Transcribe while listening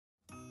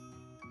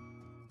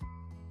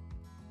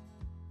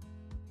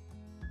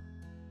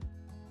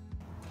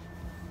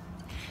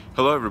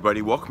Hello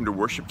everybody, welcome to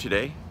worship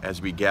today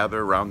as we gather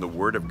around the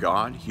Word of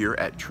God here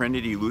at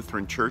Trinity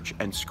Lutheran Church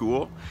and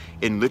School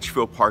in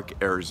Litchfield Park,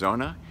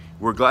 Arizona.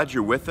 We're glad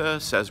you're with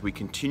us as we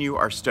continue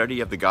our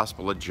study of the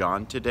Gospel of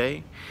John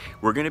today.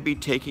 We're going to be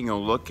taking a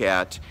look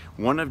at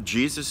one of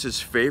Jesus'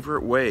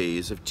 favorite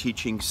ways of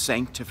teaching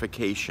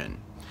sanctification.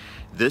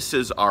 This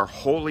is our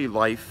holy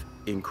life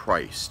in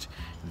Christ.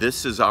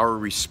 This is our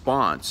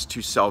response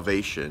to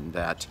salvation,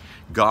 that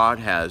God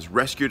has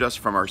rescued us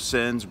from our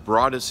sins,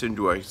 brought us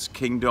into His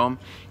kingdom,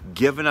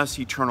 given us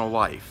eternal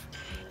life.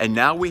 And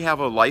now we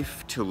have a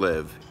life to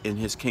live in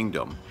His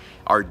kingdom.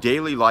 Our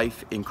daily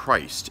life in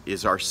Christ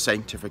is our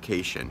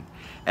sanctification.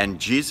 And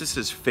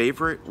Jesus'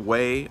 favorite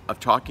way of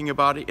talking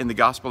about it in the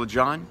Gospel of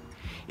John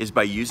is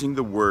by using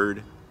the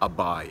word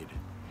abide.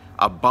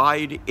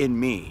 Abide in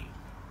me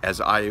as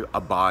I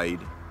abide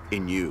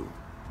in you,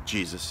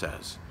 Jesus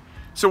says.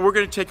 So we're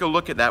going to take a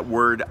look at that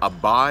word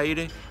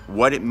abide,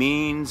 what it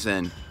means,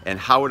 and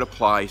how it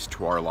applies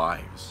to our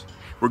lives.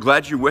 We're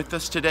glad you're with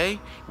us today.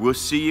 We'll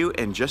see you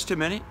in just a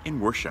minute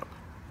in worship.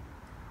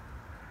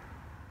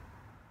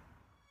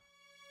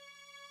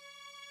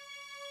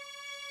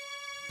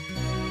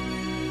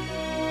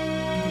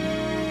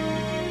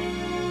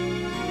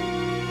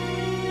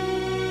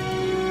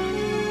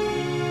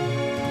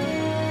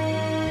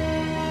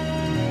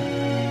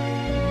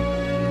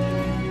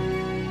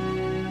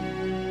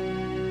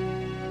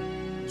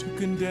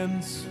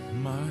 Condense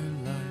my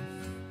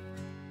life,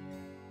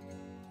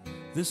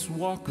 this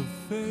walk of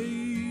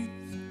faith,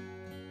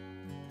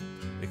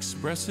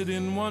 express it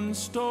in one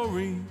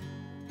story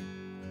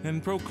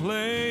and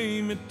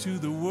proclaim it to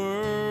the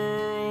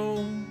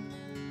world.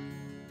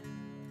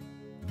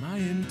 My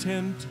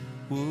intent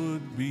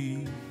would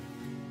be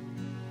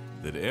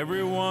that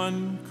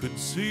everyone could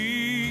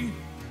see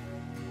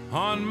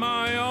on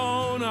my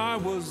own I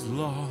was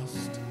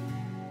lost,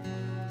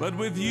 but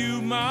with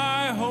you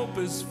my hope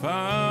is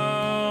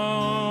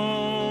found.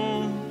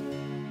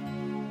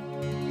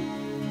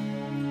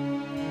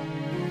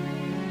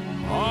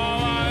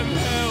 All I've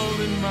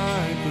held in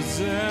my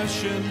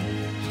possession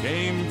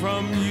came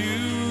from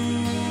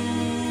you.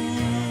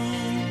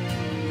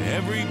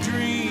 Every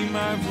dream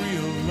I've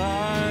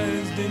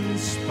realized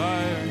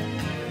inspired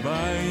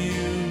by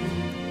you.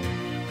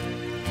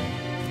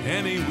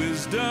 Any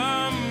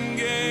wisdom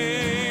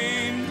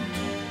gained,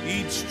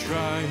 each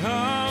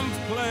triumph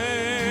claimed,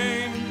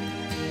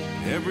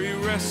 every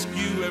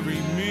rescue,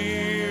 every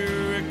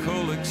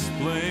miracle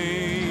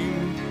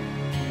explained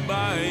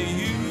by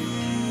you.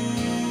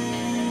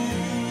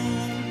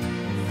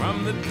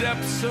 From the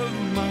depths of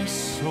my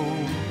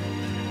soul,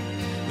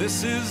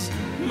 this is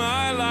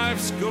my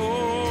life's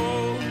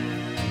goal,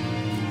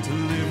 to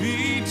live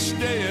each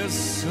day as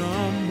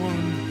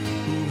someone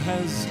who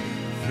has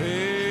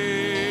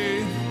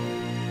faith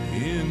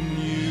in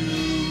you.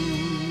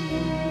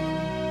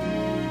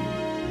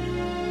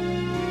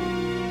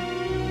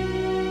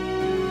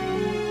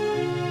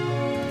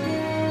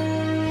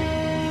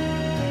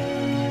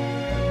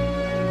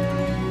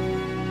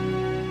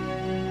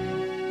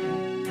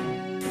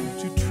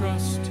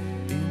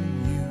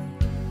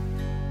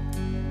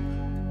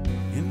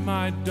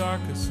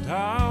 Darkest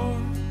hour,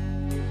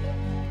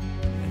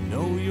 I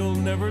know you'll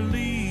never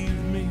leave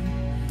me.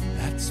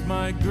 That's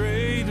my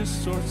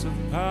greatest source of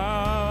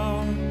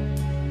power.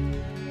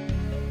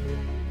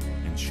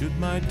 And should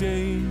my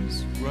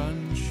days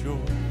run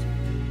short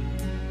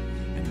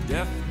and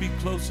death be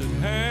close at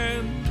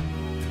hand,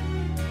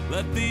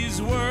 let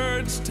these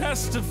words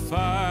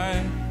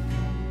testify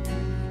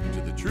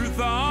to the truth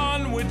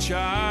on which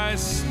I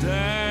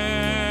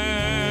stand.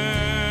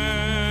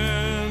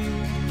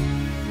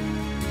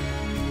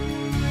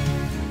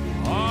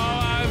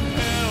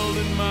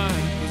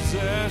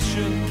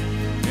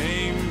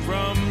 Came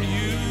from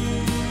you.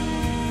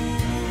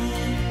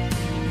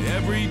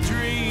 Every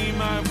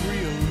dream I've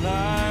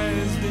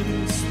realized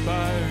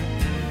inspired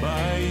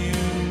by you.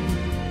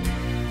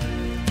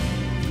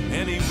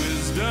 Any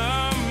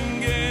wisdom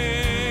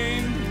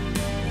gained,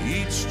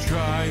 each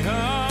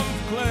triumph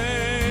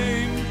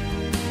claimed,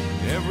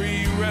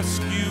 every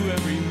rescue,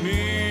 every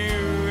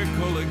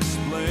miracle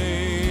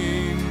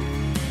explained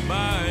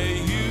by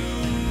you.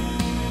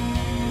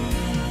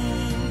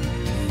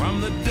 From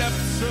the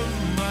depths of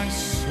my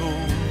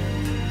soul,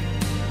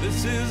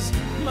 this is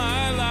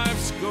my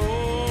life's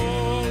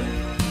goal,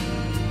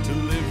 to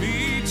live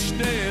each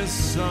day as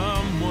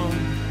someone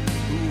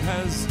who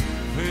has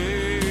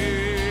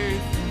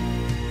faith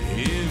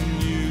in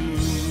you.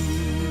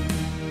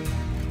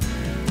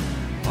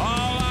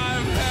 All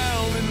I've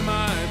held in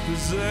my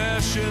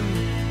possession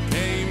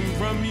came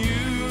from you.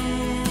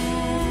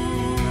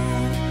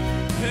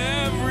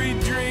 Every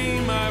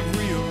dream I've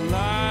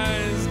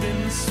realized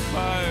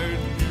inspired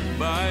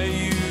by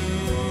you.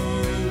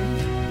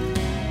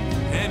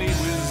 Any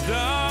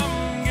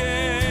wisdom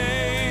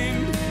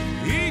gained,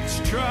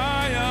 each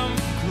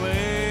triumph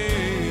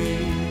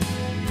claimed,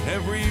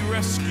 every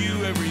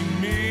rescue, every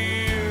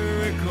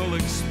miracle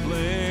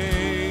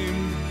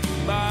explained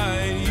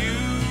by you.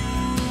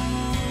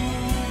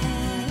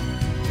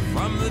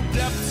 From the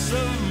depths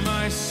of my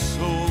my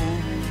soul.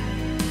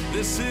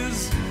 This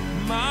is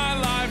my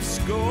life's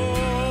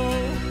goal,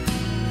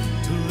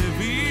 to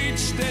live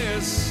each day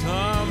as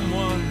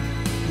someone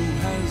who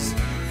has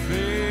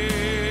faith.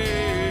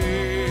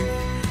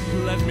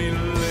 Let me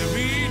live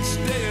each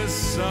day as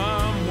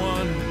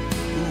someone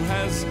who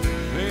has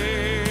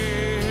faith.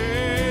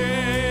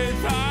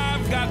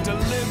 I've got to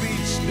live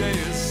each day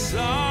as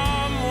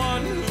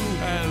someone who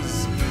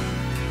has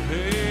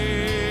faith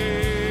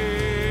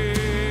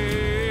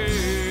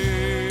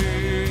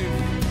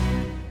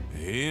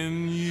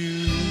in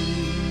you.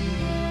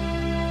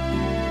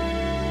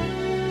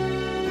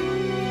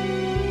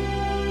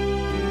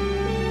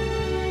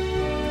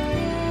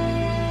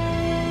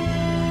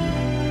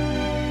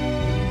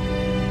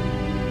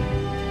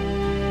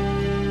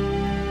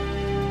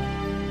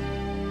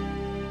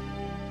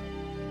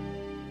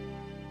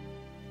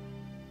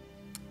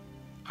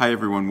 Hi,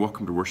 everyone.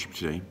 Welcome to worship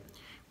today.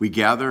 We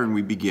gather and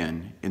we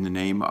begin in the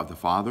name of the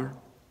Father,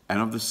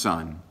 and of the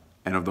Son,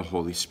 and of the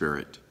Holy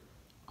Spirit.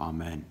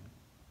 Amen.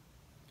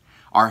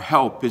 Our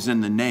help is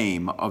in the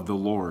name of the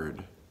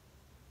Lord,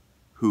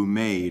 who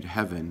made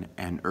heaven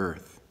and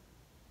earth.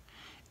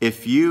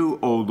 If you,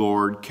 O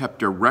Lord,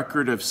 kept a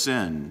record of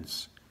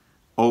sins,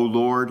 O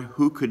Lord,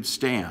 who could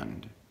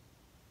stand?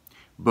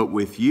 But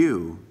with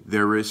you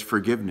there is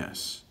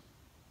forgiveness,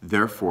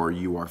 therefore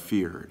you are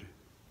feared.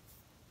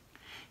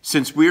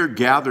 Since we are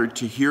gathered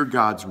to hear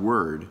God's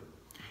word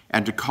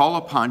and to call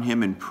upon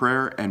him in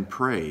prayer and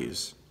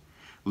praise,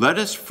 let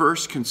us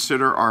first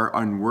consider our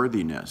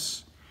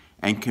unworthiness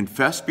and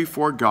confess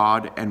before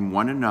God and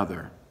one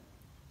another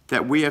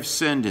that we have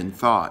sinned in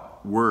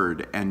thought,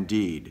 word, and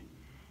deed,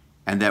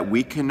 and that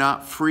we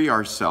cannot free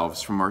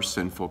ourselves from our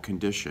sinful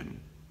condition.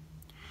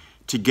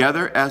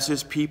 Together as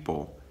his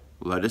people,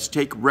 let us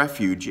take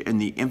refuge in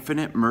the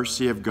infinite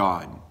mercy of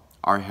God,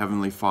 our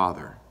Heavenly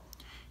Father,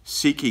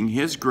 seeking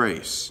his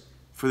grace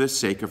for the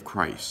sake of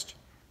Christ,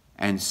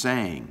 and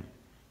saying,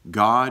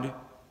 God,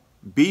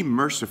 be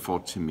merciful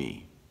to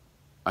me,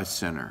 a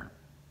sinner.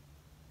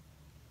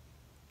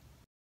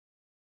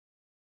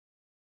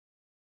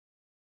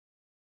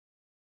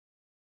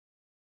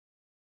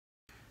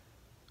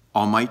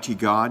 Almighty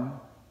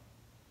God,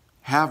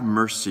 have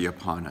mercy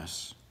upon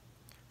us.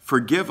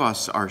 Forgive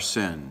us our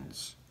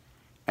sins,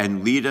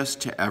 and lead us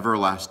to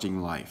everlasting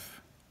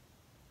life.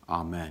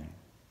 Amen.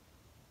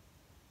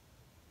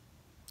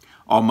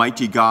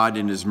 Almighty God,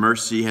 in his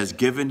mercy, has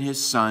given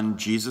his Son,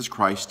 Jesus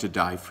Christ, to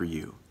die for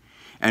you,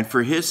 and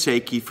for his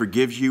sake he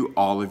forgives you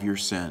all of your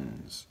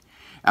sins.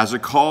 As a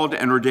called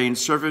and ordained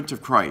servant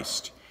of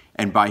Christ,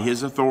 and by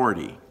his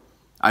authority,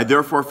 I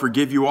therefore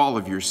forgive you all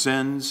of your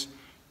sins,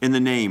 in the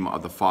name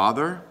of the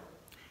Father,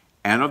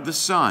 and of the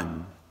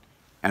Son,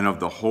 and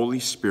of the Holy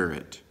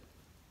Spirit.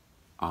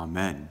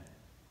 Amen.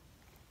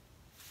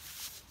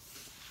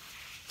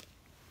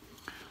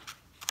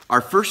 Our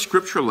first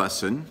scripture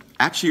lesson,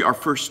 actually our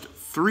first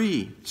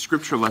 3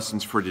 scripture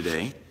lessons for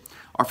today,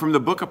 are from the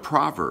book of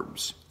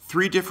Proverbs.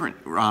 3 different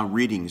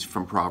readings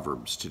from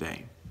Proverbs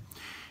today.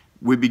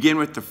 We begin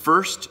with the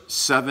first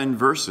 7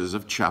 verses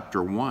of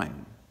chapter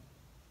 1.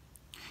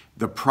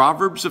 The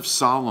Proverbs of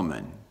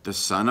Solomon, the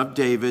son of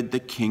David, the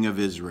king of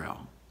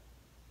Israel.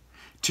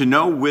 To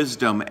know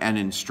wisdom and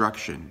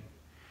instruction,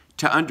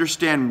 to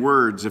understand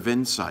words of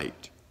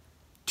insight,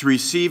 to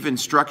receive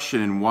instruction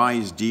in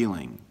wise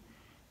dealing,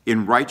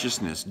 in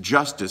righteousness,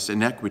 justice,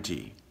 and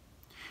equity,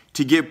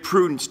 to give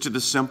prudence to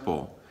the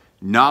simple,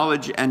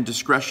 knowledge and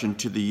discretion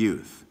to the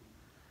youth.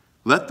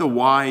 Let the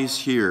wise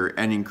hear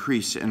and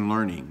increase in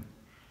learning,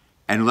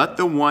 and let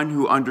the one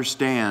who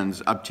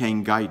understands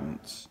obtain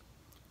guidance.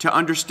 To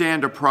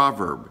understand a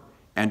proverb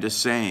and a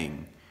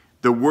saying,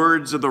 the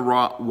words of the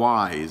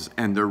wise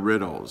and their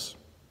riddles.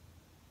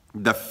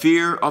 The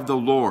fear of the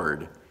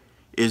Lord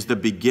is the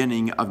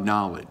beginning of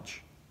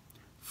knowledge.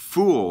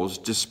 Fools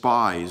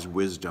despise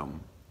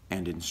wisdom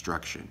and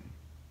instruction.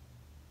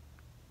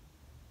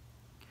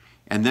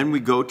 And then we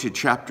go to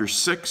chapter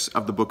 6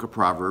 of the book of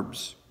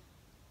Proverbs,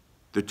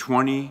 the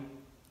 20th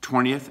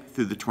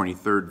through the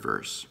 23rd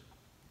verse.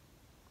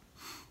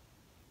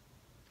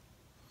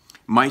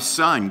 My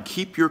son,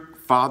 keep your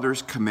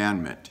father's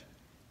commandment,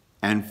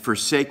 and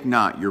forsake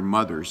not your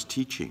mother's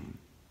teaching.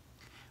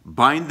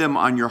 Bind them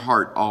on your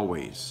heart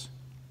always.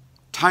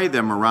 Tie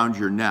them around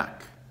your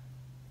neck.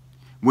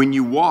 When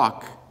you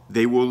walk,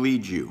 they will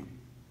lead you.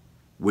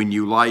 When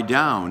you lie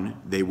down,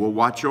 they will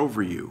watch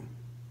over you.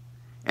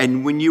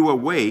 And when you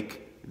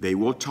awake, they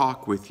will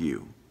talk with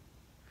you.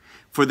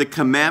 For the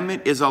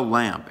commandment is a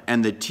lamp,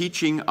 and the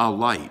teaching a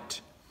light,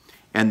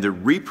 and the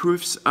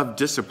reproofs of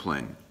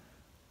discipline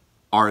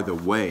are the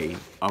way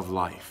of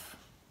life.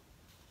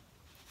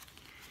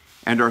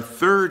 And our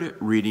third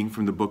reading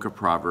from the book of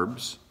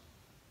Proverbs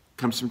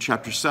comes from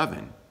chapter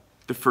 7,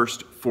 the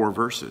first 4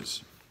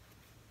 verses.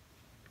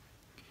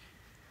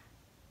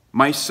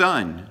 My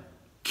son,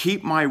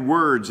 keep my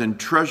words and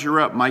treasure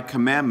up my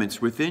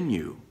commandments within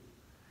you.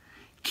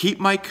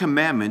 Keep my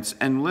commandments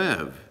and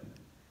live.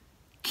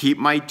 Keep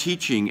my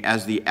teaching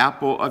as the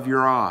apple of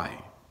your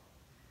eye.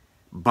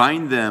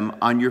 Bind them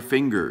on your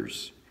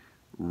fingers.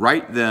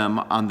 Write them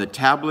on the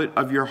tablet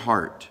of your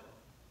heart.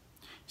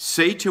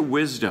 Say to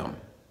wisdom,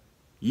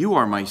 you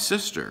are my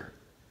sister,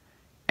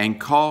 and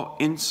call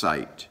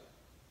insight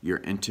your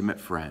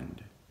intimate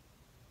friend.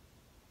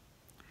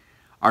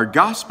 Our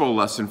gospel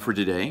lesson for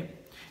today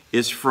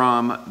is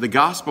from the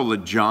Gospel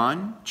of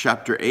John,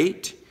 chapter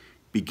 8,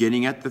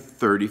 beginning at the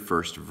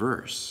 31st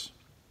verse.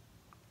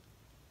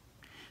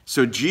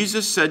 So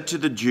Jesus said to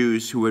the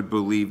Jews who had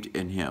believed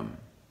in him,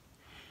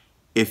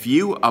 "If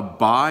you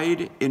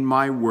abide in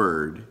my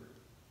word,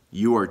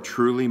 you are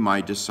truly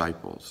my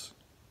disciples,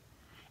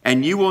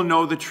 and you will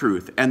know the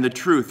truth, and the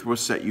truth will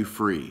set you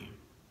free."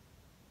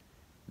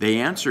 They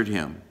answered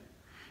him,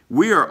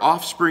 "We are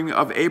offspring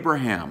of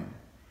Abraham,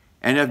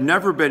 and have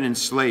never been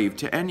enslaved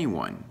to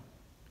anyone.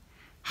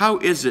 How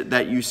is it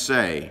that you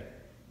say,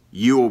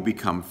 you will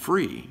become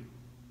free?"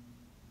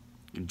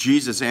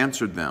 Jesus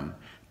answered them,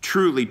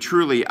 "Truly,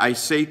 truly, I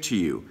say to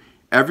you,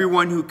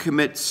 everyone who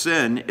commits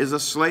sin is a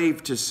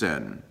slave to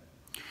sin.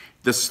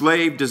 The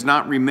slave does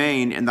not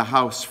remain in the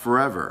house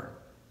forever.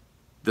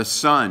 The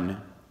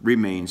Son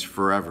remains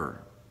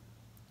forever.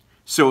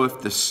 So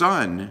if the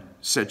Son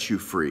sets you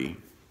free,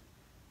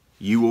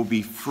 you will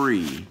be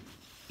free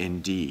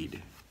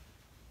indeed."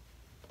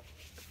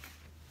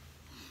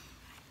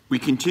 We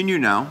continue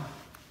now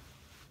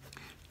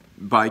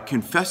by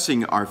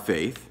confessing our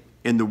faith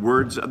in the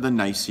words of the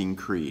Nicene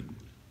Creed.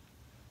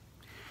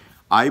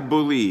 I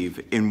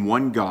believe in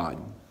one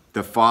God,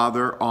 the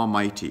Father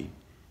Almighty,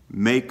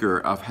 maker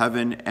of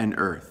heaven and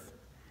earth,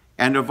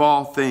 and of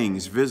all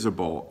things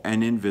visible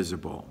and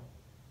invisible,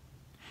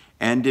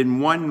 and in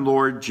one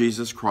Lord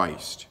Jesus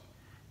Christ,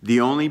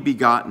 the only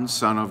begotten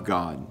Son of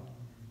God,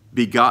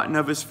 begotten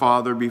of his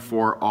Father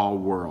before all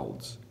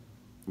worlds,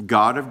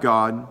 God of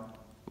God,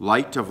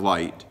 light of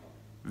light,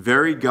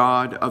 very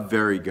God of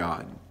very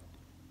God,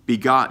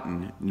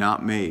 begotten,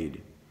 not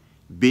made,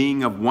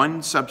 being of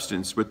one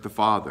substance with the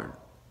Father,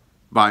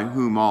 by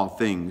whom all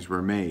things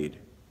were made,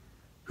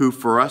 who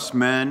for us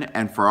men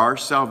and for our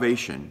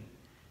salvation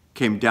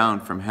came down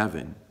from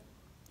heaven,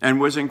 and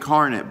was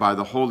incarnate by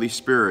the Holy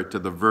Spirit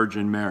of the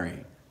Virgin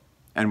Mary,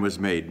 and was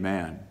made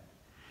man,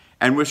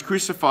 and was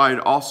crucified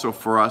also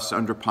for us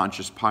under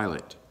Pontius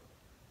Pilate.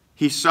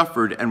 He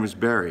suffered and was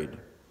buried,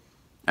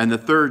 and the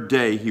third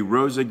day he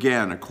rose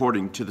again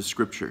according to the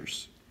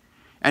Scriptures,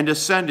 and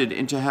ascended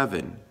into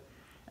heaven,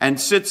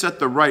 and sits at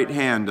the right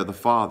hand of the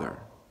Father.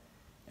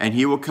 And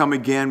he will come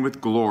again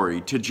with glory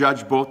to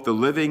judge both the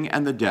living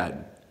and the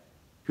dead,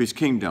 whose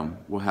kingdom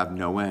will have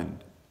no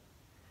end.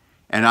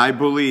 And I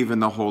believe in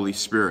the Holy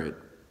Spirit,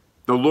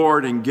 the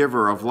Lord and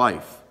giver of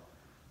life,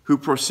 who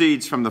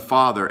proceeds from the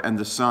Father and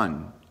the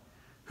Son,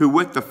 who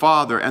with the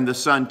Father and the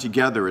Son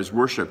together is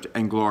worshipped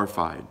and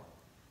glorified,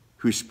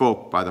 who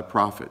spoke by the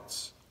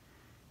prophets.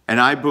 And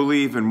I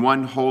believe in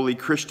one holy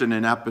Christian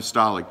and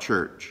apostolic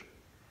church.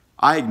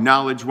 I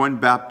acknowledge one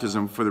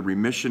baptism for the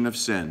remission of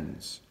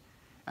sins,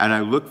 and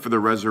I look for the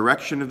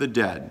resurrection of the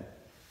dead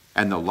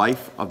and the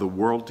life of the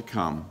world to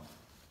come.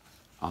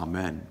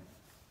 Amen.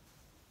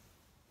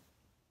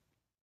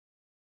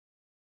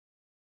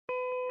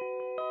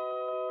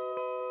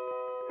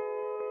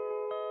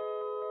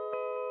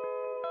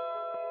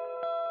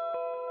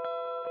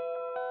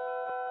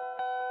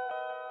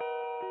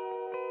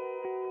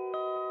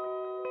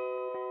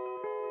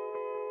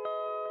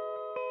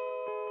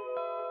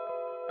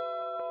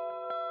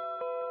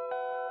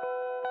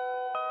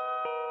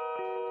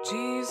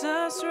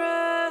 Jesus,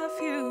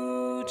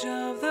 refuge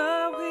of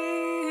the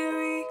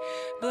weary,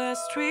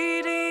 blessed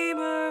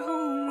Redeemer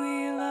whom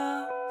we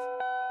love,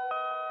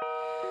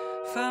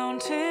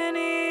 fountain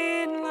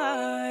in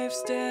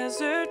life's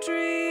desert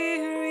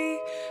dreary,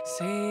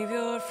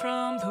 Savior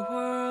from the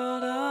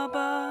world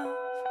above.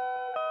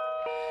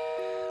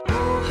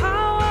 Oh,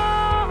 how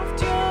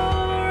oft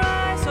your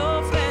eyes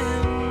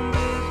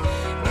offended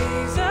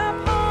gaze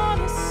upon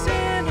a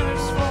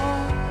sinner's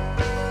fall,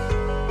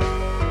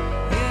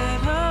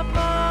 yet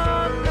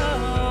upon the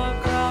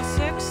cross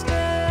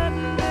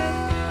extended,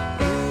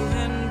 you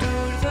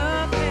endured the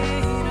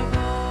pain of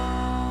all.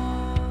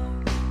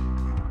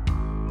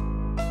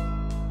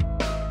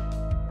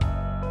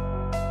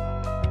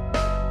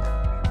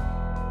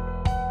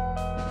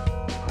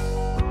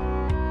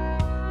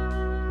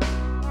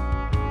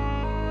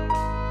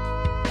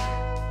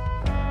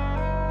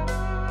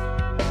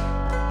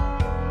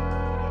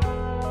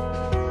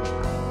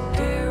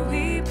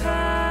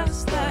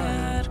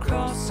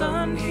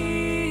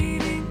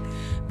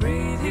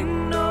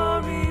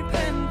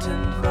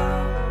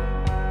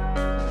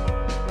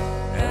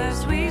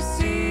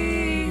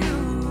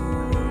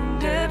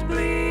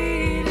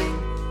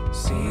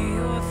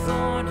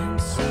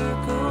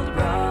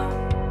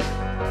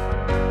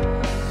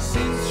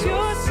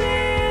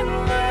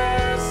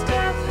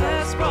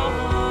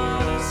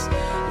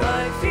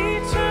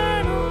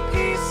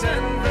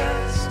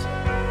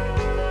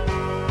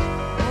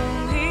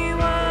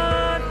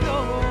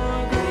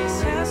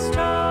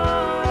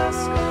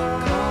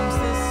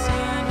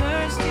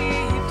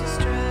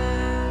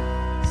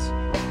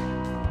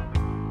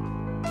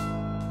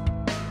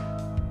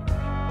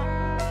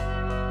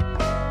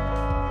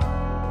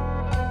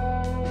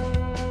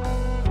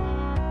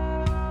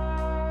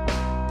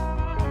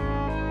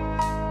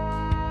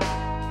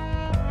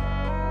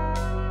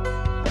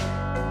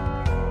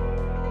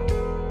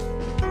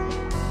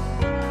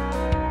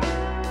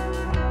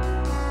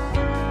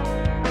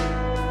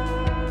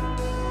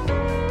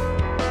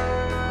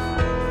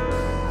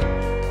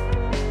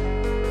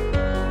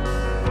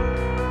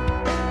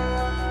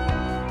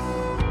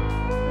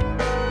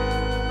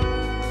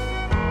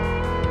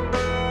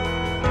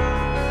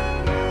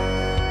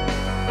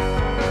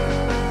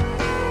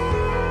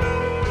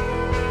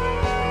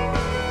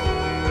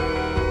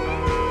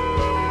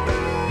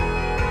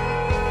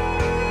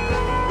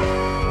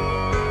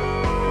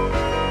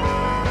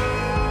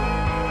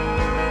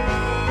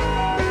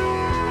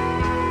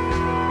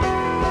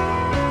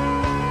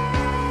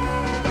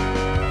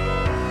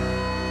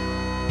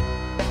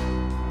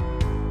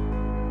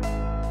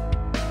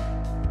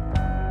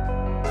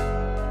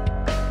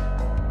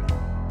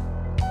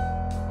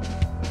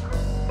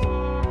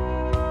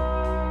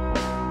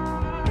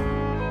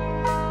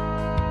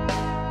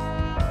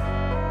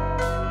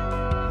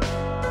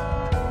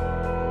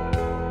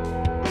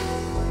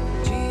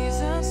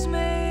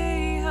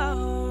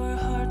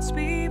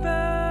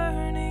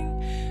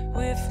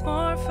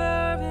 more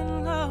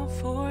fervent love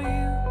for you.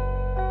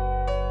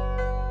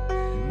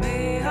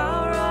 May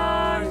our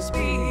eyes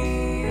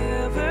be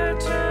ever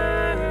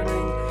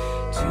turning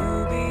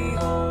to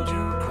behold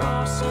your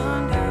cross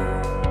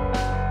anew.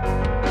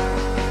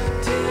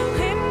 Till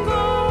in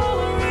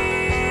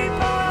glory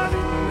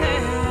parted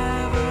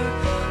never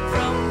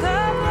from the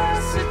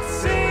blessed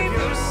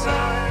Savior's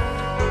side.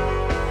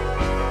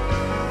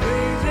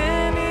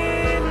 Graven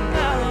in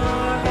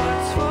our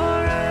hearts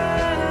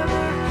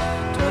forever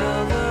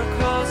dwell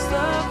across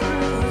the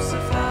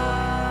crucified.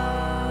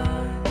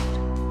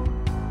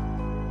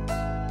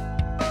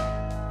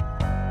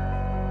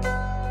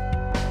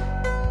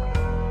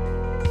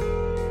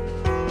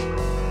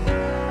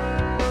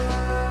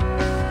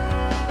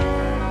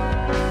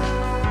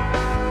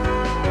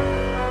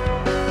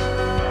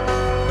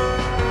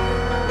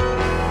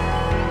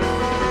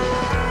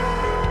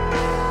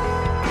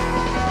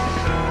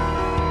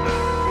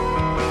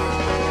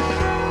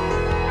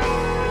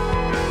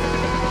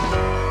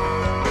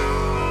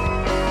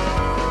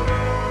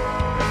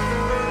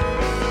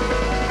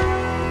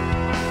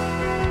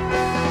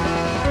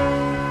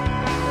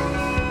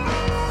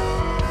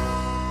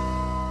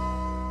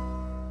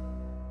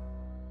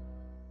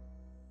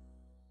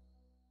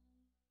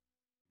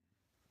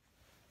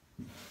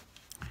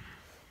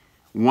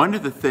 One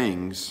of the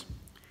things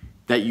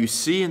that you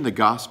see in the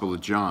Gospel of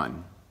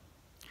John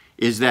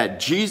is that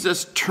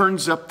Jesus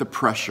turns up the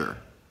pressure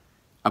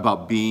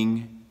about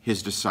being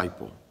his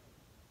disciple.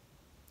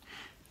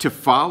 To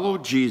follow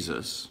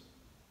Jesus,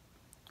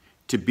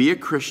 to be a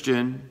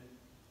Christian,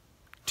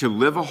 to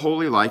live a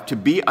holy life, to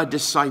be a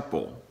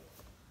disciple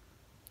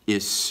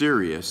is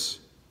serious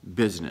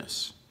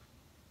business.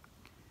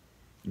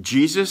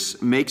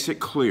 Jesus makes it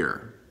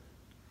clear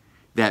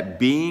that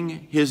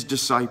being his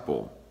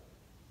disciple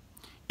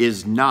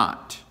is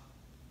not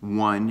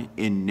one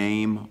in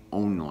name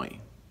only.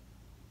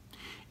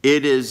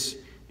 It is,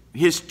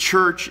 his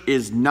church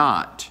is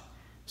not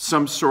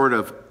some sort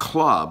of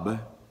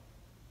club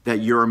that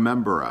you're a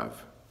member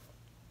of,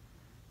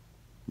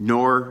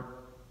 nor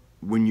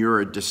when you're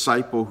a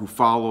disciple who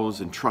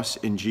follows and trusts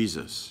in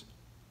Jesus,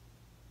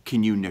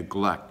 can you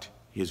neglect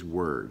his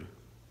word.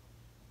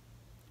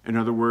 In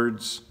other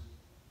words,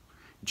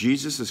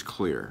 Jesus is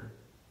clear.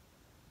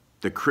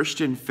 The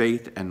Christian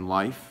faith and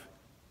life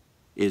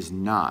is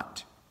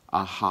not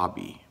a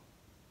hobby.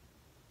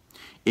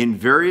 In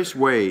various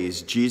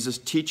ways, Jesus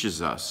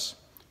teaches us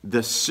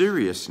the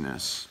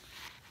seriousness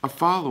of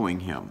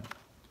following him,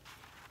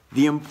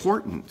 the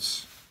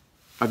importance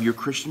of your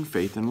Christian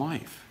faith and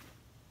life.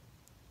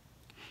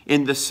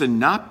 In the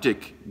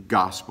Synoptic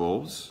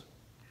Gospels,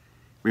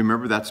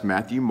 remember that's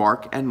Matthew,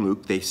 Mark, and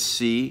Luke, they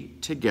see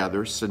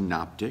together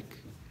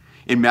synoptic.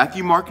 In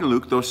Matthew, Mark, and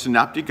Luke, those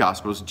Synoptic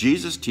Gospels,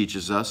 Jesus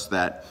teaches us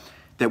that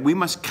we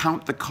must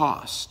count the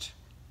cost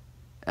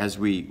as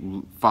we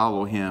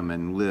follow him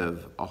and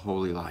live a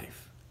holy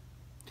life.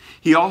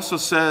 He also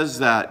says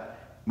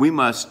that we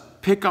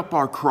must pick up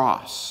our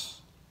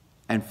cross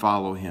and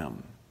follow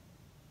him.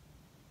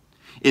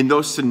 In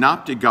those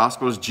Synoptic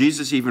Gospels,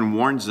 Jesus even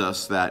warns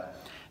us that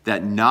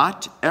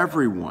not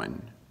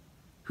everyone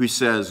who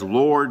says,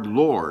 "Lord,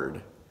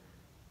 Lord,"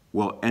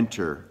 will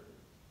enter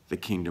the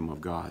kingdom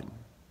of God.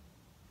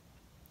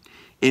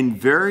 In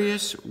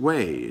various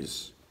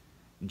ways,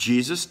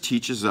 Jesus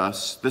teaches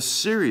us the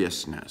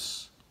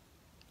seriousness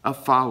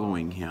of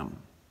following him.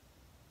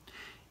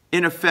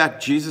 In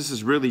effect, Jesus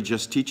is really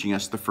just teaching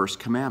us the first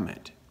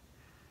commandment,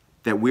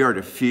 that we are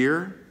to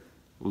fear,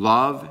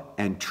 love,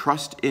 and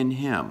trust in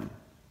him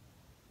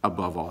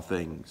above all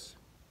things.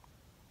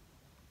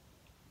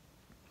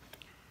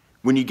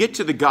 When you get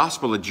to the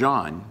Gospel of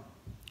John,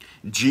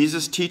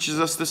 Jesus teaches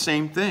us the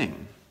same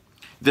thing,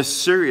 the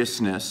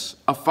seriousness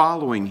of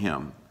following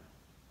him,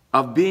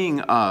 of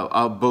being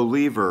a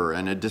believer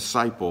and a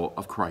disciple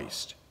of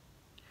Christ.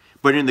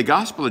 But in the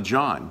Gospel of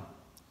John,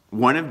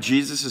 one of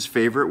Jesus'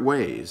 favorite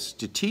ways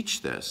to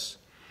teach this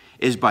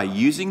is by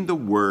using the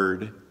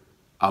word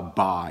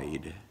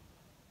abide.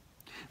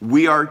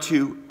 We are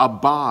to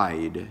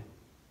abide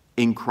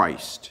in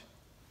Christ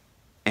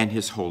and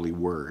his holy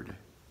word.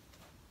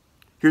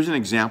 Here's an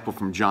example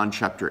from John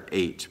chapter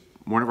 8,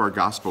 one of our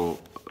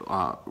gospel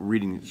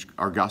reading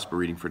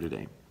for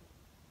today.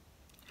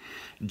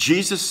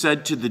 Jesus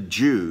said to the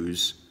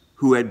Jews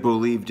who had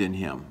believed in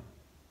him,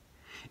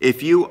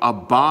 "If you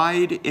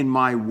abide in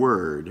my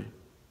word,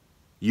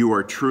 you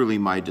are truly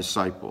my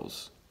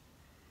disciples,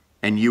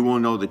 and you will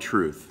know the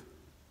truth,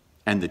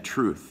 and the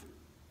truth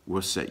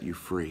will set you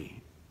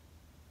free."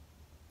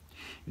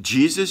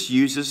 Jesus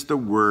uses the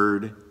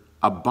word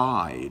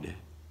abide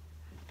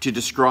to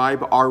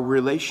describe our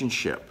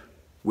relationship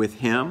with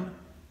him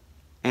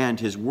and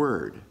his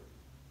word.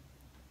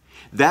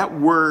 That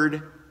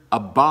word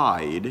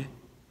abide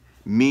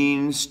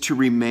means to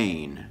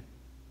remain,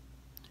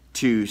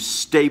 to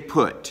stay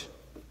put.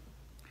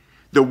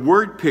 The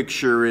word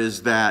picture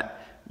is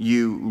that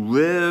you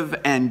live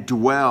and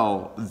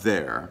dwell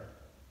there,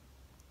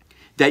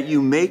 that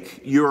you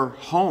make your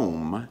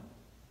home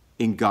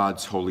in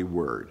God's holy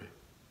word.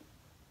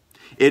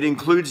 It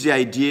includes the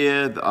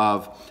idea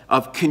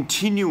of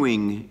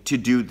continuing to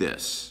do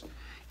this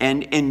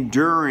and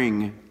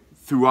enduring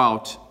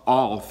throughout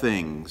all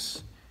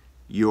things.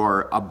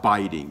 You're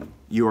abiding,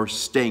 you're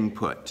staying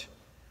put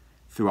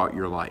throughout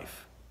your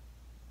life.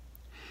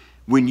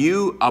 When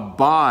you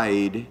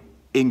abide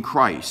in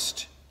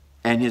Christ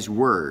and his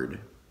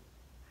word,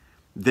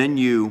 then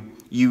you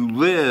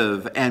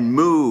live and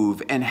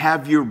move and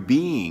have your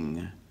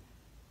being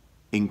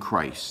in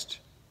Christ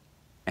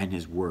and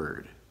his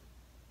word.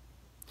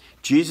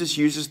 Jesus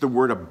uses the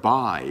word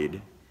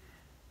abide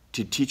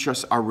to teach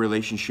us our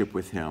relationship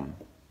with him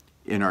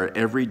in our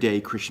everyday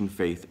Christian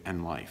faith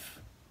and life.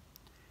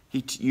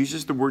 He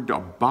uses the word to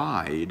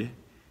abide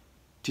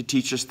to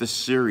teach us the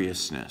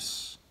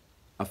seriousness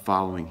of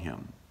following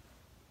him.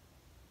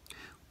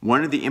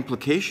 One of the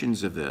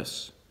implications of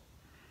this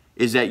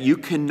is that you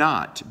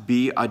cannot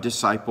be a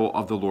disciple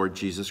of the Lord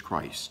Jesus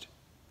Christ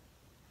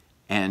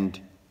and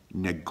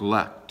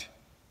neglect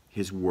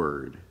his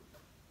word.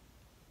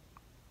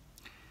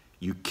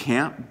 You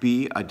can't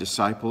be a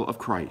disciple of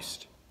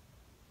Christ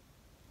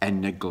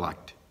and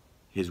neglect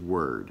his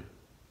word.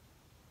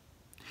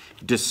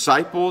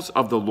 Disciples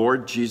of the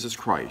Lord Jesus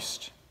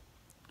Christ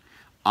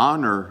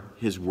honor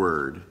his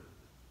word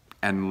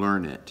and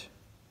learn it.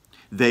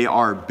 They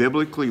are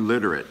biblically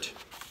literate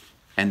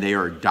and they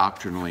are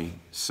doctrinally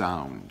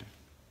sound.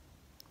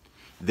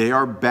 They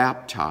are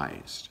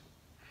baptized.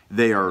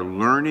 They are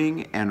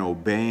learning and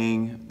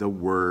obeying the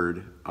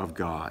word of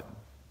God.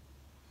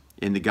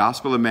 In the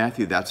Gospel of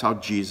Matthew, that's how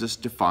Jesus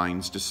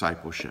defines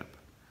discipleship.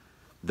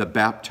 The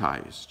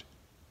baptized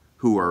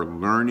who are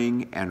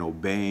learning and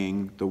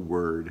obeying the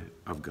word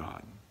of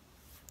God.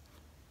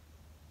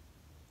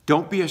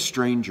 Don't be a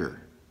stranger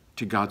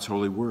to God's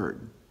holy word.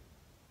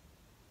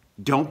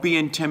 Don't be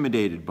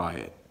intimidated by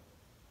it.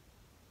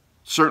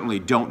 Certainly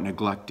don't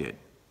neglect it.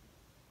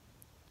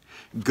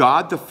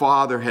 God the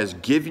Father has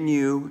given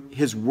you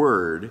his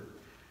word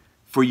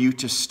for you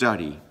to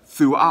study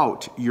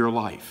throughout your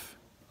life.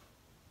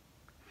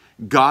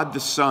 God the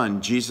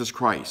Son, Jesus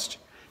Christ,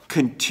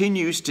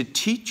 continues to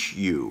teach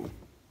you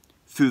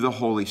through the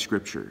Holy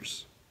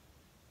Scriptures.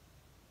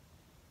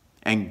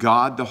 And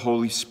God the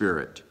Holy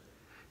Spirit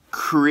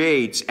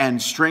creates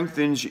and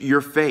strengthens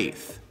your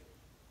faith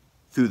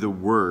through the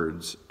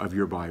words of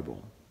your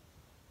Bible.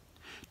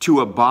 To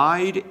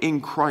abide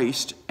in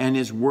Christ and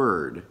his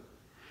word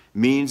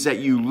means that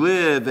you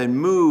live and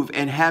move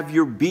and have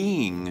your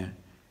being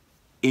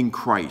in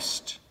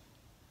Christ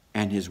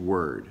and his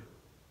word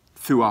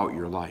throughout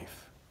your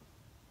life.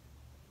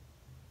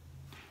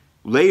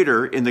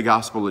 Later in the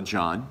Gospel of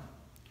John,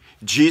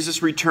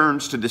 Jesus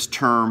returns to this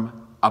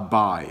term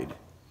abide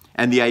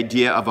and the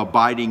idea of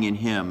abiding in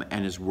him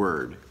and his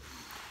word.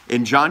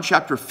 In John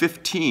chapter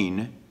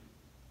 15,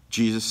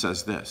 Jesus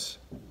says this,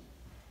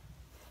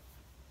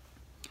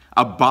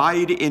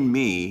 "Abide in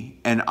me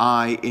and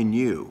I in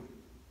you.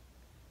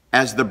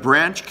 As the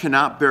branch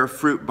cannot bear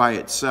fruit by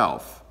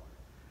itself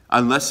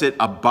unless it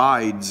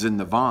abides in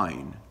the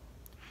vine,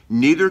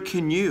 neither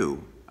can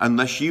you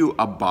unless you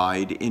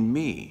abide in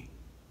me.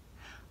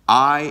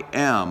 I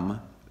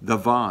am the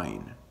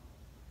vine,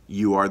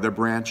 you are the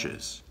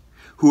branches.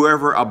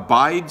 Whoever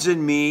abides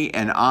in me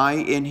and I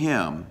in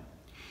him,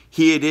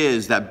 he it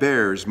is that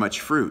bears much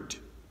fruit.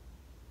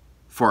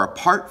 For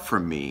apart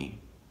from me,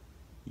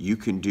 you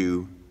can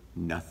do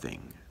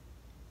nothing."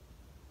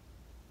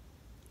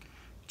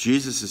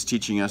 Jesus is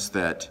teaching us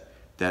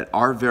that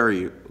our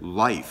very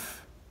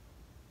life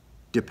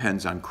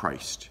depends on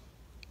Christ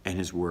and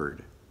his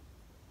word.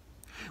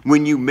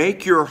 When you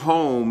make your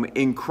home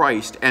in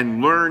Christ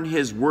and learn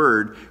his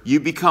word, you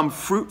become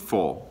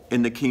fruitful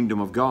in the kingdom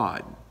of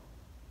God.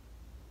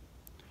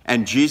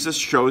 And Jesus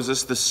shows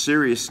us the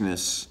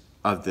seriousness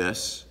of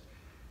this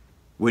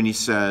when he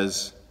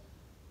says,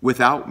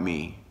 "Without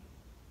me,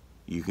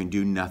 you can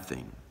do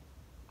nothing."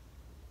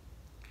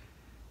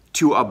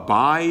 To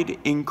abide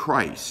in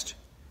Christ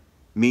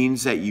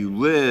means that you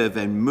live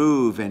and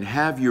move and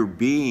have your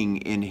being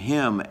in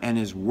him and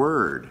his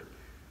word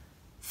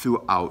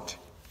throughout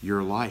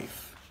your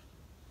life.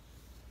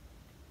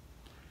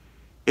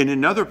 In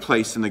another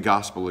place in the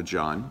Gospel of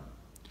John,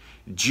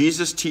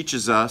 Jesus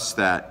teaches us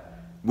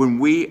that when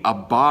we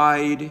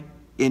abide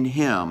in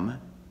him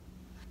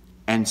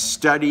and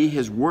study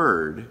his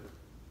word,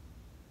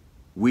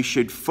 we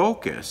should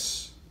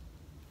focus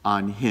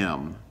on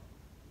him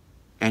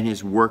and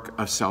his work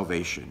of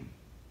salvation.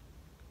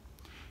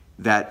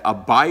 That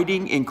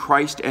abiding in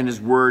Christ and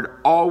his word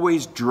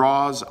always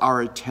draws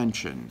our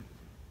attention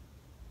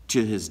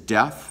to his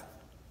death,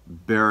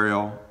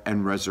 burial,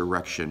 and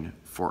resurrection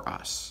for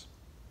us.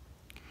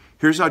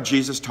 Here's how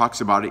Jesus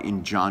talks about it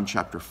in John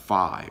chapter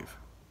 5.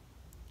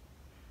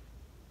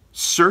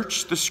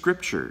 "Search the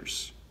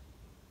scriptures,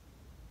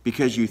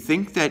 because you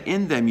think that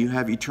in them you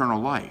have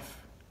eternal life,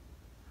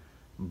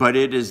 but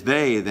it is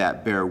they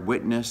that bear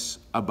witness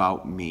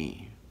about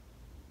me."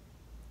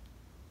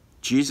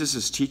 Jesus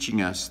is teaching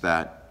us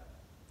that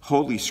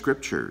Holy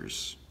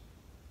Scriptures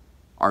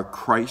are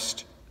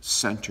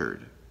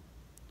Christ-centered,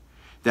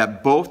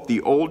 that both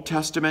the Old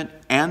Testament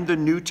and the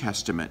New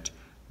Testament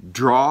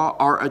draw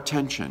our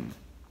attention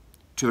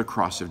to the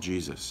cross of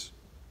Jesus,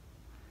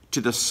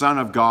 to the Son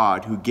of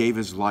God who gave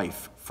his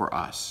life for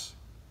us.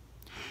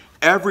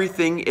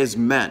 Everything is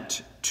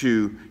meant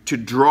to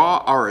draw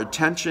our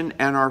attention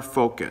and our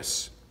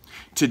focus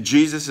to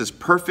Jesus'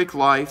 perfect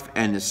life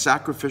and his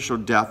sacrificial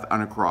death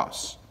on a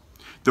cross,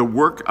 the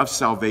work of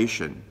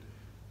salvation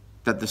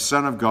that the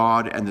Son of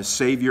God and the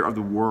Savior of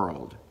the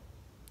world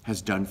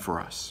has done for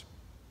us.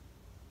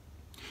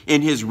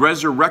 In his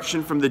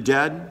resurrection from the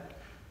dead,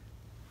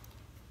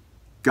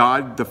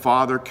 God the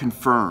Father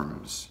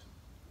confirms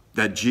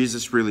that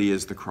Jesus really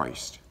is the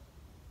Christ.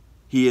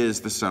 He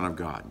is the Son of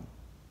God,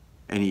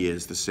 and he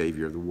is the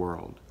Savior of the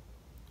world.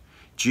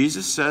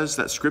 Jesus says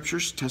that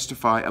scriptures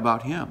testify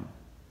about him,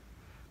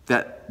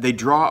 that they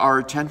draw our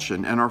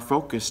attention and our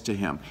focus to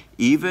him,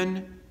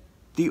 even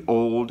the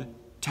Old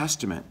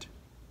Testament,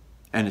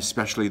 and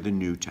especially the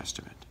New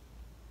Testament.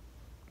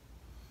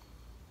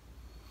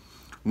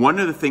 One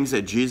of the things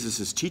that Jesus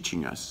is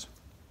teaching us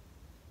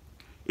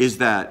is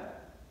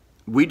that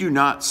we do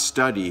not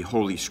study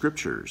Holy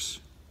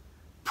Scriptures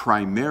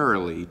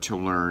primarily to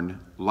learn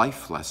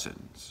life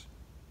lessons.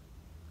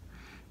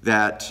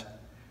 That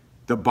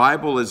the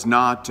Bible is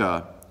not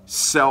a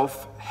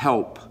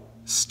self-help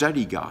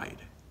study guide.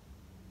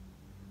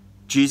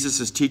 Jesus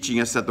is teaching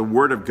us that the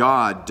Word of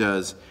God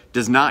does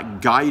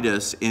not guide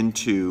us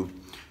into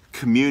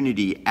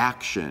community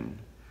action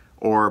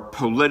or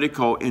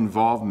political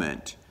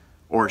involvement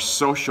or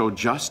social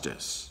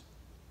justice.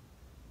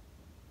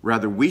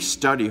 Rather, we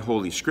study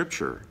Holy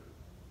Scripture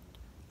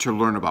to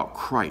learn about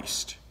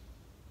Christ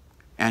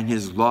and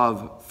his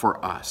love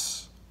for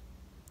us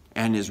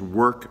and his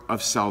work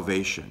of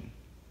salvation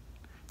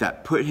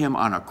that put him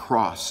on a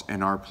cross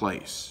in our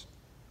place,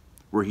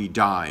 where he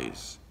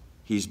dies,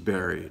 he's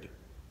buried,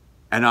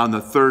 and on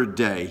the third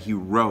day he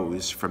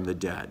rose from the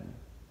dead.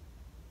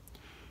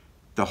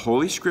 The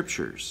Holy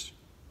Scriptures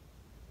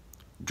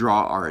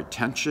draw our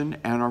attention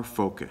and our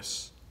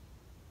focus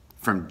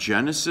from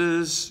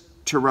Genesis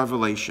to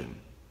Revelation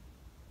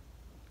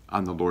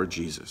on the Lord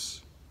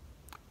Jesus,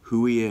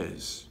 who he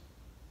is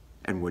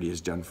and what he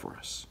has done for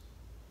us.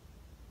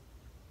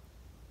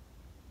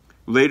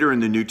 Later in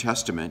the New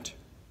Testament,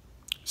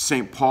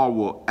 St. Paul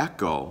will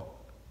echo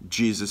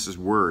Jesus'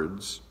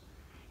 words,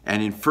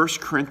 and in 1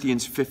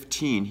 Corinthians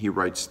 15 he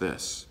writes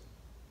this: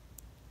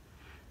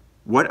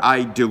 "What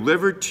I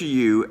delivered to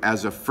you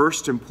as of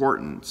first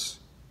importance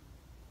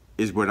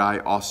is what I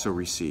also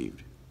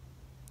received,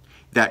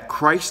 that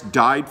Christ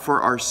died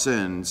for our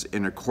sins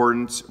in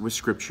accordance with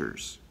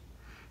Scriptures,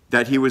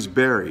 that he was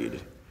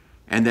buried,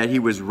 and that he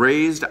was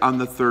raised on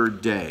the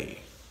third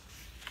day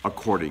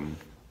according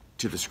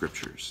to the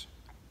Scriptures."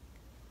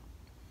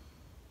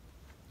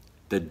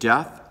 The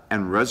death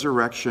and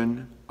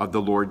resurrection of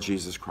the Lord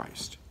Jesus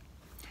Christ.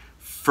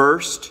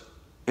 First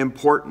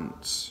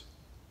importance,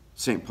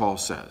 St. Paul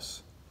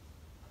says.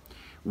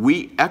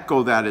 We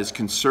echo that as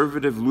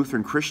conservative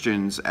Lutheran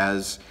Christians,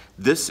 as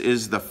this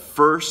is the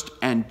first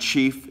and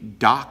chief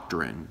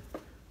doctrine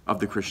of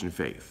the Christian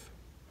faith.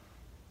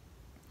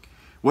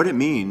 What it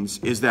means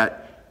is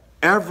that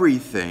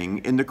everything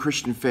in the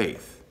Christian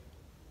faith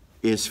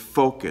is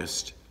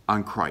focused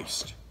on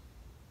Christ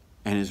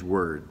and his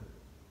word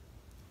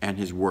and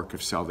his work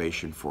of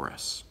salvation for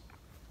us.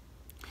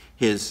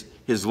 His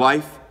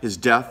life, his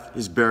death,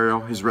 his burial,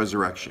 his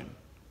resurrection.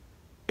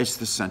 It's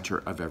the center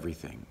of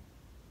everything.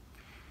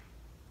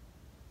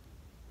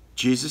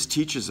 Jesus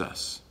teaches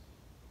us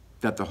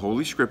that the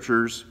Holy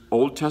Scriptures,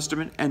 Old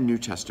Testament and New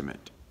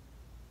Testament,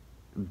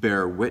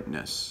 bear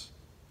witness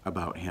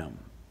about him.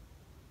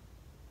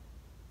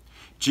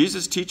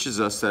 Jesus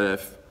teaches us that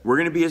if we're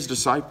going to be his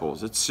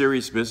disciples, it's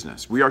serious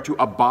business. We are to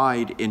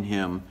abide in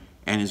him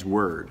and his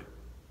word.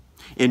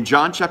 In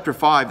John chapter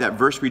 5, that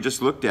verse we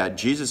just looked at,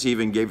 Jesus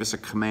even gave us a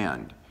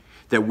command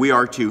that we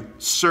are to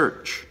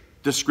search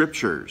the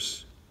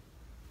Scriptures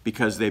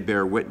because they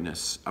bear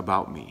witness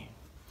about me.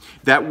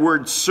 That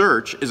word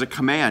search is a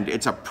command.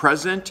 It's a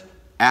present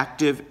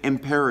active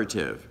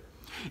imperative.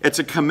 It's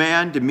a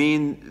command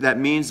that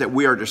means that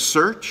we are to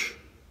search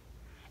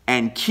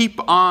and keep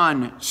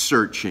on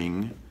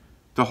searching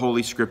the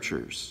Holy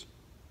Scriptures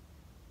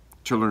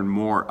to learn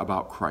more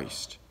about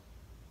Christ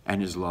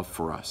and his love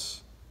for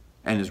us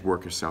and his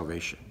work of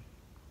salvation.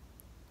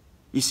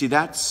 You see,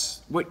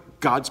 that's what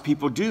God's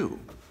people do.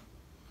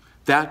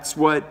 That's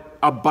what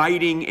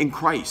abiding in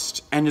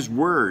Christ and his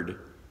word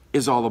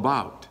is all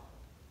about.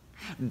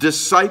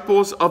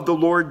 Disciples of the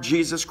Lord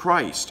Jesus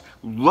Christ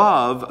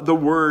love the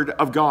word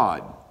of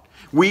God.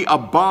 We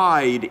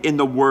abide in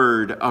the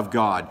word of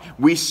God.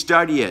 We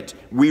study it.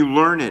 We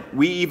learn it.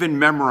 We even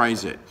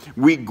memorize it.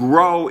 We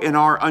grow in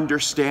our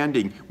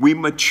understanding. We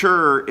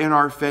mature in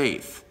our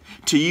faith.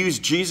 To use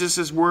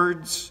Jesus'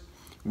 words,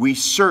 we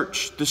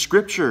search the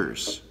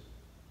Scriptures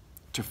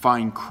to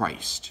find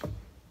Christ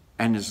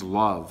and his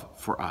love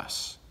for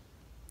us,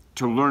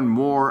 to learn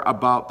more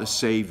about the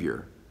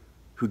Savior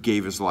who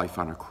gave his life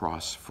on a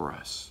cross for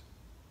us.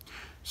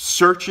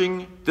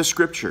 Searching the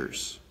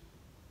Scriptures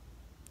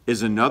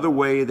is another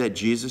way that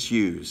Jesus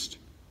used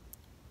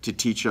to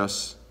teach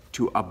us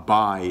to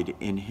abide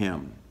in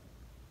him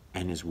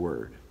and his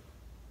word.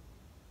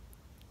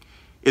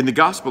 In the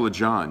Gospel of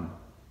John,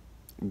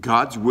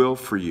 God's will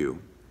for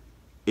you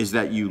is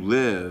that you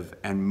live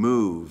and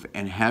move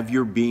and have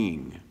your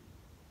being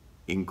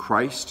in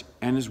Christ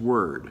and his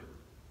word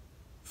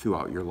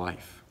throughout your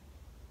life.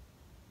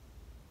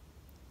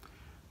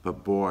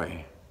 But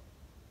boy,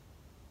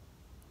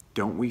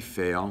 don't we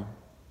fail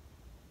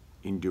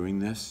in doing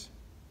this?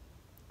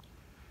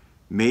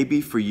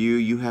 Maybe for you,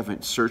 you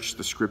haven't searched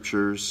the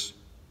scriptures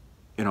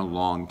in a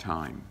long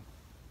time.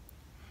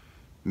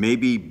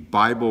 Maybe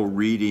Bible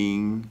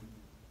reading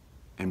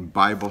and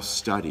Bible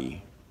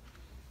study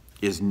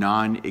is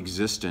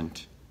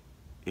non-existent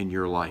in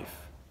your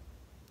life.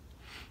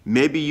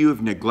 Maybe you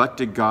have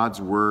neglected God's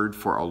word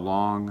for a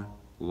long,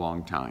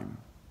 long time.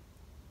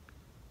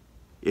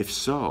 If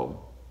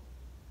so,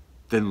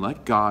 then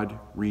let God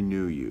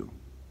renew you.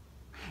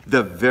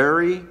 The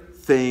very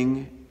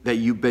thing that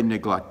you've been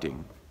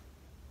neglecting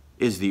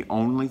is the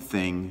only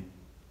thing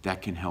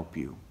that can help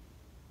you.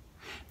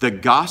 The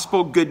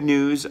gospel good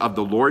news of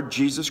the Lord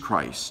Jesus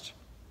Christ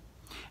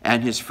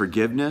and his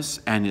forgiveness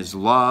and his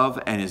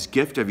love and his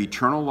gift of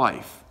eternal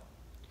life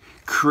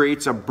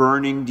creates a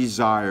burning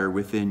desire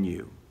within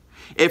you.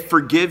 It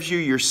forgives you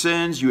your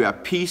sins. You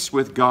have peace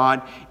with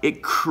God.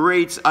 It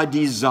creates a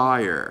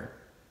desire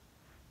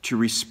to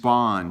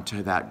respond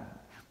to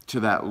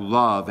that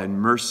love and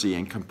mercy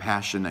and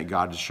compassion that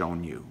God has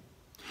shown you.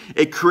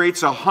 It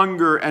creates a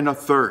hunger and a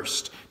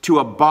thirst to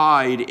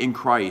abide in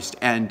Christ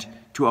and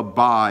to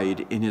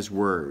abide in his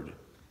word.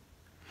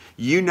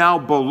 You now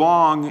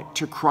belong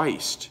to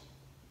Christ,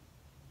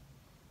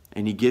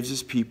 and he gives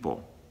his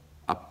people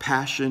a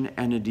passion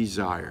and a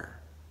desire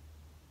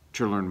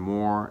to learn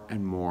more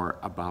and more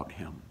about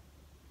him.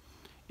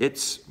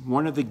 It's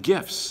one of the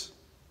gifts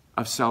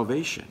of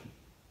salvation.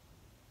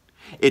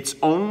 It's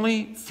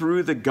only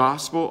through the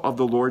gospel of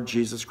the Lord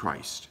Jesus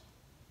Christ.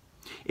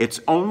 It's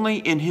only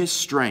in his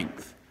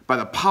strength, by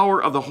the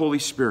power of the Holy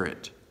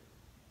Spirit,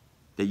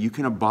 that you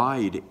can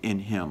abide in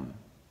him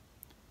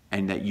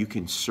and that you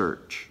can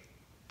search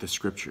the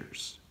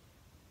scriptures.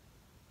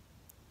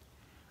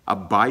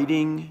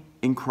 Abiding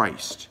in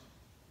Christ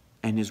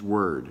and his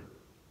word,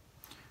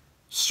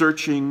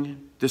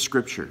 searching the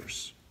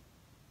scriptures.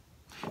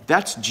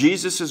 That's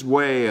Jesus'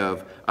 way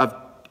of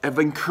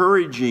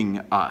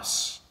encouraging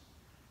us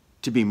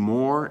to be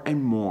more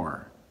and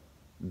more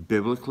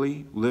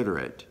biblically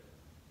literate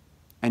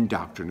and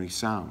doctrinally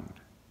sound.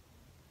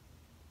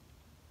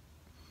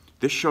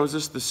 This shows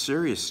us the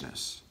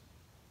seriousness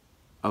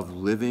of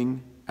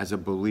living as a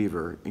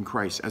believer in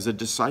Christ, as a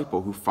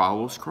disciple who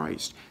follows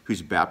Christ,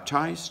 who's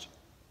baptized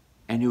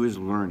and who is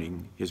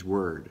learning his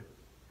word.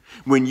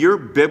 When you're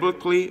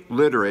biblically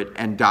literate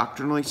and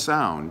doctrinally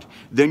sound,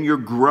 then you're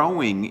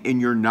growing in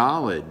your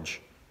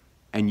knowledge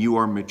and you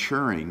are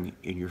maturing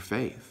in your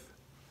faith.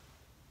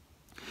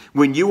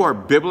 When you are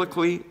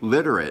biblically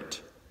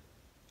literate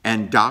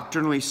and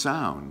doctrinally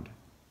sound,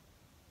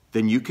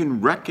 then you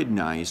can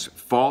recognize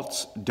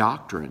false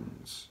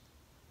doctrines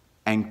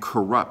and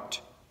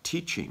corrupt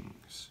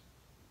teachings.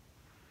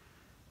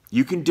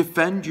 You can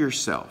defend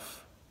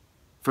yourself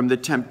from the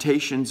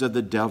temptations of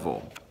the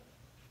devil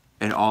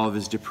and all of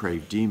his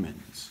depraved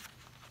demons.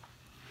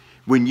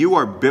 When you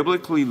are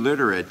biblically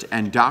literate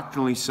and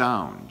doctrinally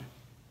sound,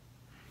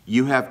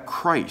 you have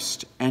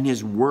Christ and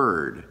his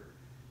word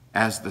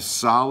as the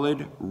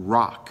solid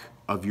rock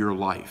of your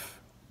life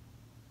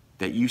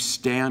that you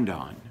stand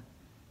on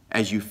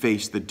as you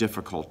face the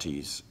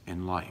difficulties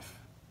in life.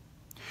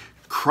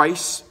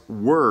 Christ's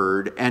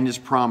word and his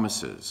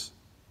promises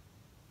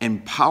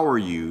empower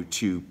you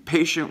to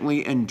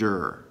patiently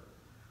endure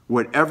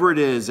whatever it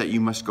is that you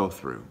must go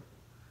through,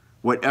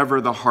 whatever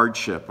the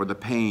hardship or the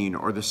pain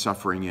or the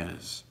suffering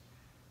is.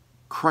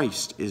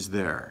 Christ is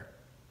there,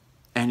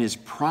 and his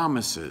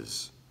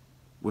promises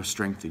will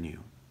strengthen you.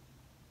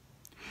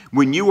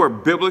 When you are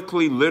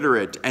biblically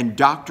literate and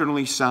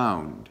doctrinally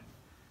sound,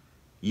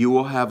 you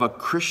will have a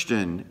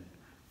Christian,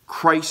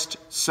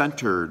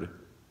 Christ-centered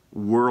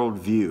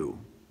worldview.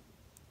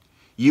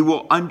 You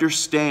will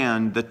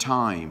understand the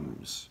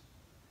times,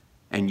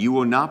 and you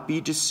will not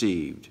be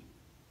deceived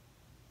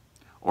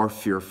or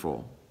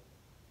fearful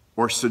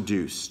or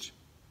seduced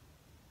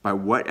by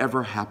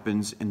whatever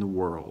happens in the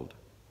world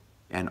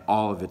and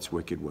all of its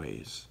wicked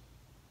ways.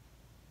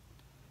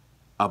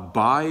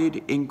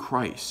 Abide in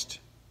Christ.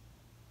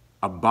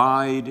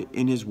 Abide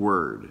in his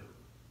word.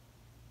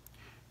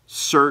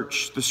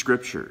 Search the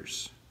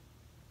scriptures.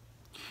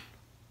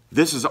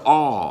 This is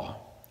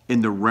all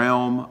in the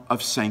realm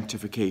of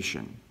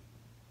sanctification.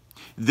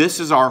 This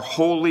is our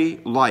holy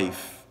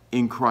life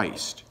in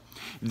Christ.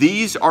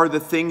 These are the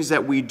things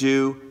that we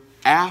do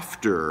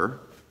after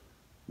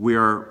we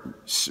are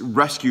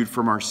rescued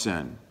from our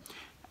sin,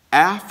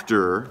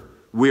 after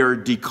we are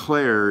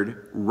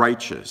declared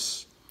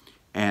righteous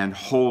and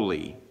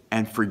holy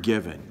and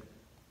forgiven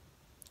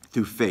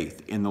through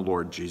faith in the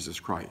Lord Jesus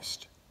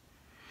Christ.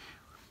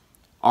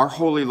 Our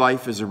holy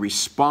life is a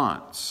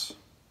response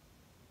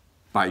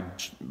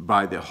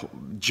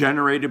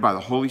generated by the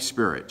Holy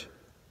Spirit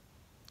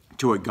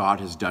to what God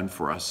has done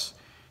for us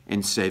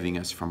in saving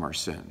us from our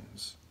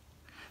sins.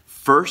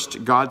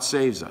 First, God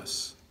saves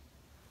us.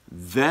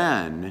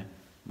 Then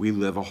we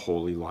live a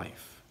holy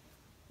life.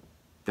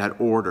 That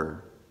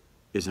order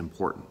is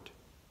important.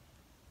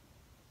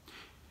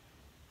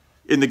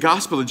 In the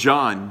Gospel of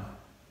John,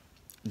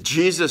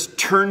 Jesus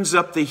turns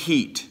up the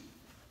heat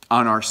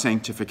on our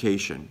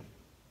sanctification.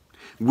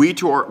 We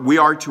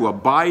are to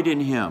abide in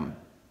him.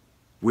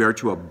 We are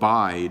to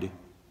abide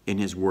in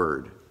his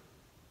word.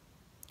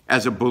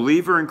 As a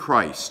believer in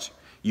Christ,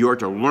 you are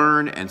to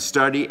learn and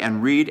study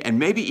and read and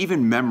maybe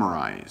even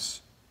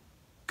memorize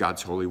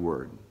God's holy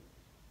word.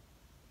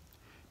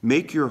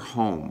 Make your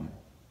home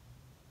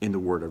in the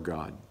word of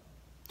God.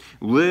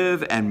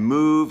 Live and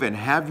move and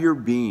have your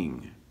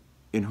being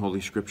in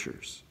Holy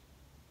Scriptures.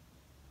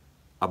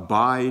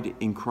 Abide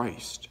in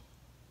Christ.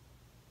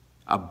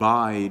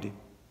 Abide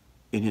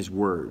in his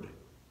word.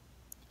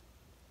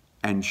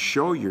 And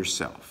show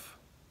yourself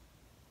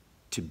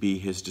to be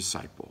his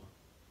disciple.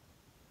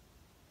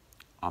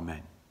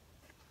 Amen.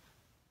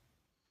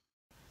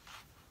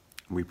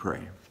 We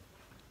pray.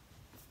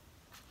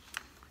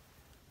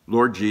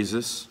 Lord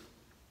Jesus,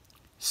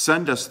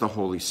 send us the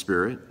Holy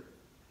Spirit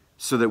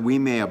so that we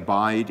may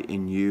abide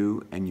in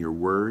you and your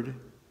word.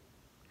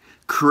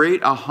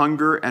 Create a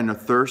hunger and a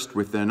thirst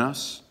within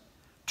us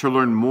to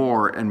learn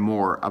more and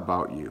more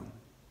about you.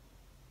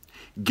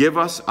 Give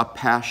us a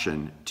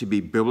passion to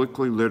be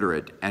biblically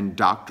literate and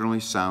doctrinally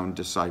sound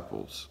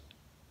disciples.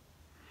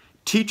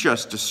 Teach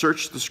us to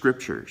search the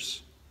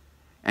Scriptures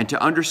and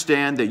to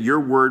understand that your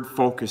word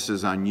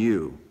focuses on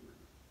you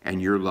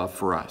and your love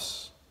for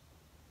us.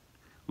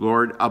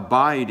 Lord,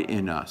 abide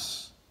in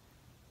us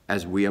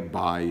as we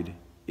abide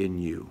in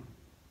you.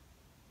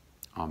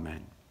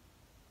 Amen.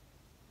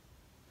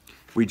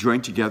 We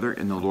join together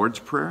in the Lord's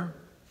Prayer.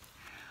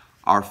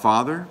 Our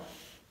Father,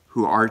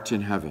 who art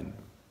in heaven,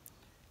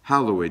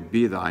 hallowed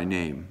be thy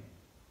name.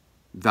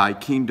 Thy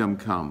kingdom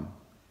come,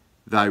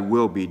 thy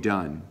will be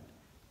done,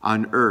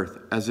 on earth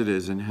as it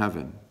is in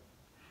heaven.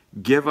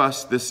 Give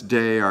us this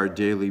day our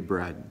daily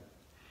bread,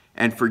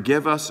 and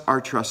forgive us our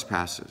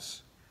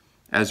trespasses,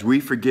 as we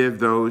forgive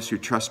those who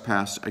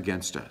trespass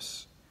against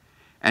us.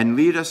 And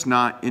lead us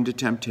not into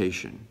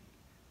temptation,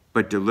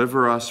 but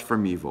deliver us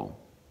from evil.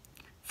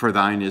 For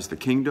thine is the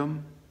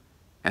kingdom,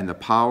 and the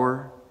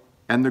power,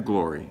 and the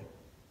glory,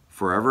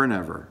 forever and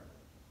ever.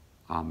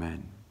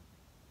 Amen.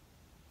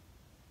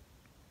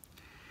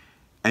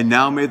 And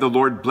now may the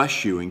Lord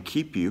bless you and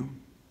keep you.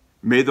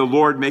 May the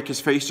Lord make his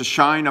face to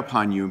shine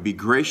upon you and be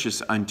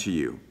gracious unto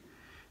you.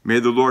 May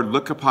the Lord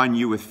look upon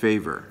you with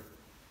favor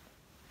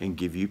and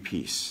give you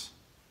peace.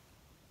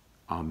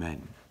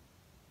 Amen.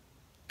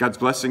 God's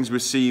blessings. We'll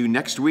see you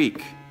next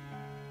week.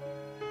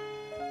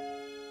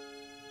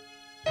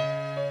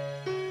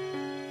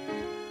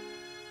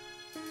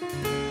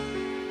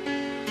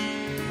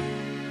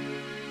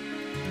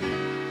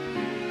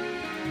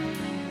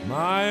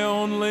 My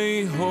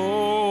only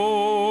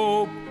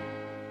hope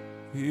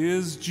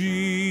is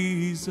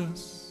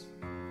Jesus.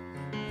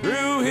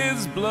 Through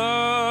his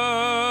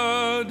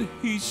blood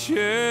he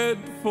shed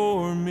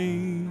for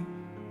me.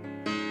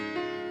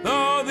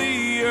 Though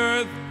the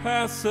earth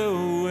pass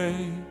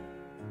away,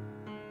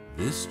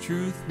 this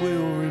truth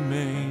will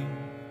remain.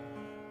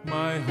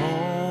 My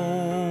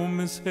home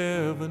is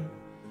heaven,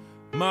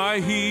 my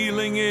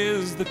healing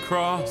is the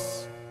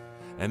cross,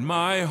 and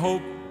my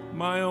hope,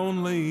 my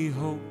only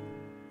hope,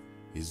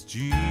 is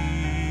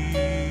Jesus.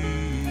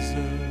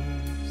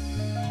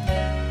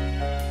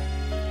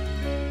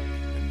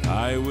 And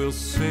I will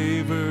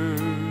savor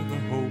the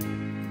hope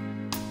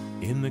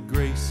in the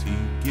grace he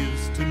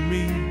gives to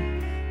me.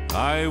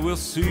 I will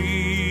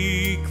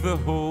seek the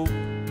hope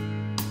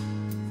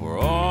for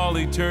all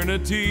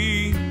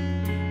eternity.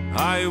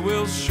 I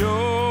will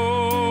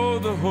show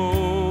the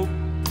hope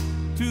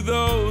to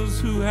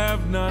those who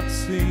have not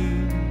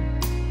seen,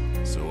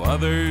 so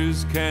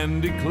others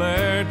can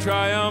declare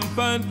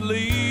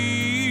triumphantly,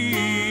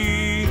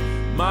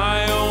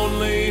 my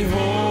only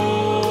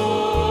hope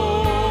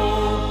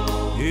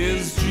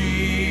is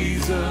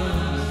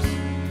Jesus.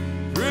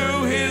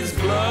 Through his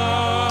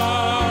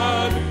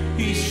blood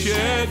he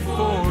shed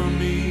for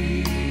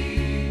me.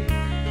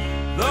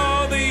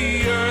 Though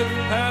the earth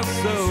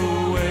pass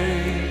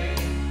away,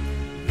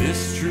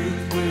 this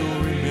truth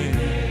will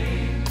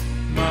remain.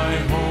 My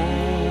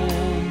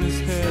home is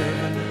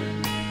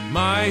heaven,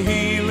 my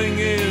healing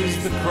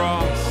is the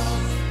cross,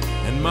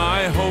 and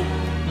my hope,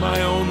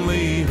 my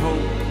only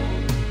hope,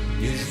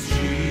 is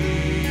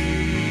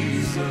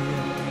Jesus.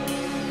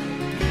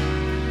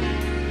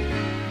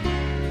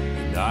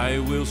 And I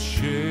will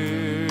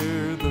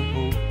share the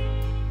hope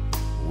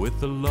with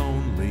the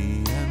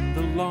lonely and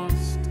the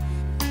lost,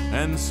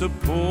 and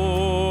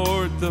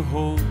support the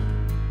hope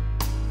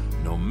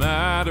no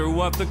matter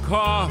what the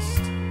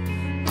cost.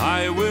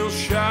 I will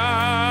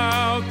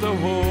shout the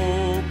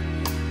hope,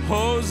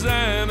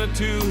 Hosanna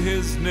to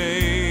his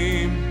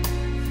name,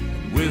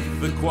 and with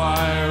the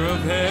choir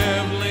of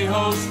heavenly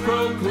hosts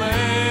proclaim,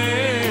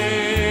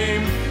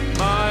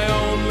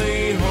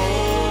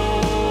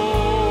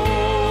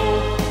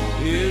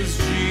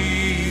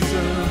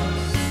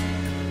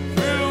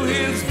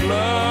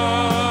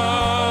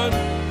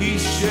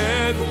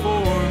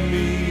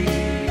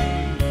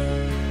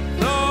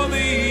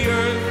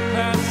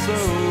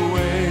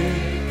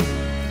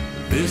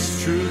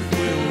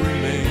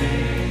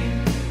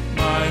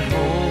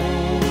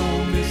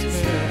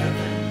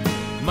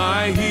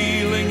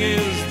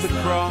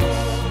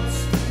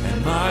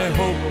 My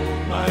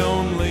hope, my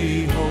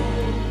only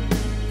hope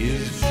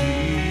is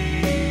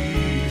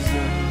Jesus.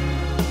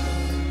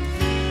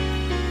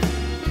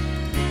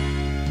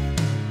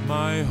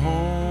 My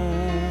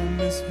home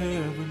is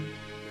heaven,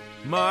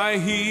 my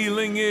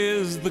healing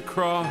is the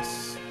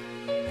cross,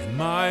 and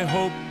my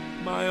hope,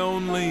 my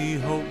only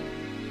hope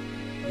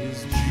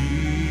is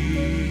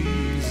Jesus.